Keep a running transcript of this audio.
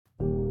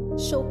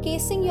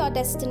Showcasing your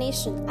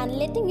destination and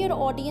letting your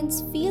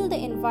audience feel the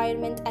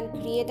environment and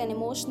create an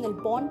emotional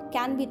bond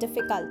can be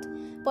difficult,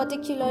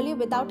 particularly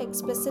without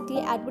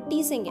explicitly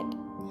advertising it.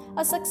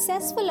 A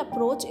successful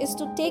approach is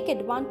to take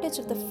advantage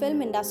of the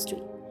film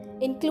industry.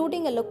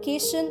 Including a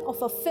location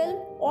of a film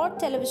or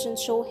television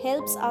show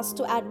helps us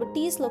to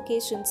advertise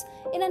locations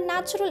in a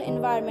natural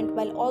environment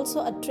while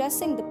also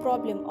addressing the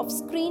problem of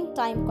screen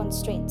time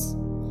constraints.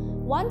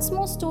 Once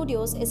More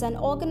Studios is an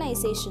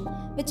organization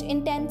which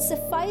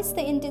intensifies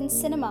the Indian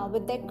cinema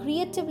with their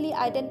creatively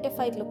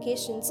identified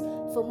locations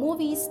for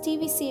movies,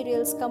 TV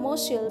serials,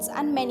 commercials,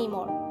 and many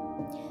more.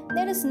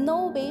 There is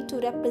no way to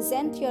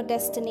represent your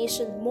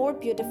destination more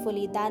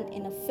beautifully than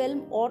in a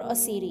film or a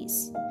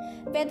series,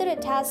 whether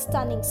it has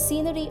stunning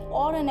scenery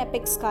or an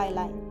epic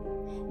skyline.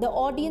 The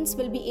audience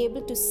will be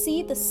able to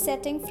see the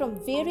setting from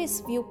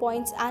various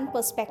viewpoints and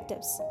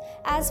perspectives,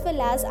 as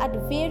well as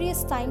at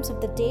various times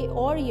of the day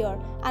or year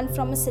and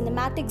from a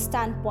cinematic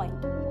standpoint.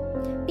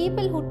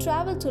 People who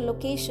travel to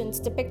locations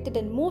depicted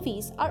in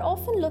movies are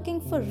often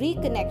looking for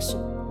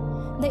reconnection.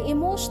 The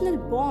emotional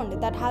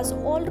bond that has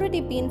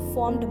already been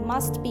formed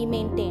must be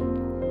maintained.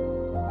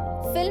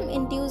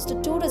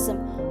 Film-induced tourism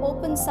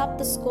opens up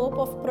the scope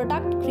of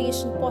product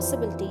creation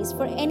possibilities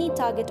for any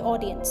target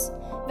audience,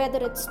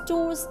 whether it's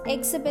tours,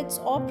 exhibits,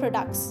 or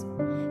products.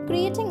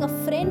 Creating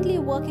a friendly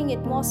working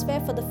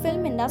atmosphere for the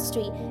film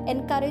industry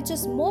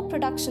encourages more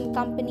production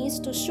companies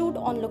to shoot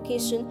on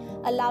location,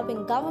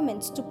 allowing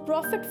governments to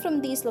profit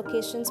from these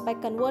locations by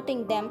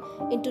converting them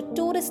into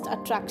tourist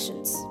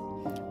attractions.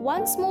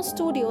 Once More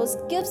Studios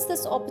gives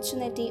this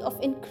opportunity of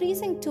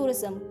increasing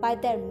tourism by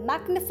their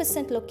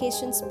magnificent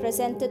locations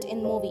presented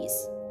in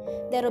movies.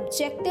 Their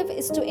objective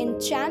is to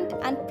enchant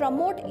and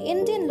promote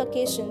Indian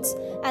locations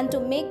and to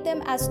make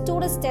them as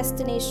tourist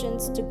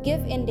destinations to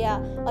give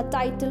India a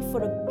title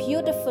for a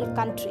beautiful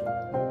country.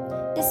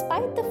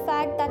 Despite the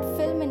fact that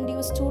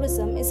film-induced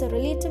tourism is a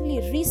relatively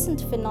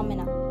recent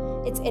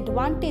phenomenon, its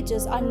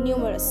advantages are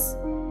numerous.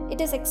 It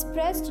is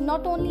expressed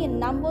not only in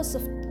numbers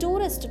of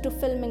tourists to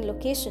filming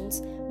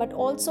locations, but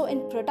also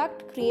in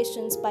product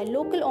creations by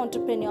local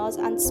entrepreneurs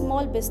and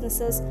small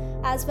businesses,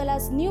 as well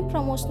as new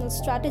promotional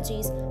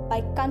strategies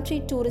by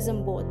country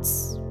tourism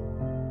boards.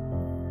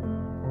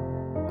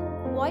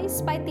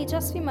 Voice by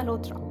Tejasvi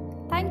Malhotra.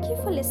 Thank you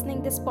for listening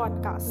to this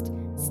podcast.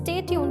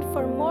 Stay tuned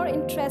for more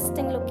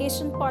interesting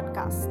location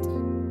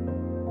podcasts.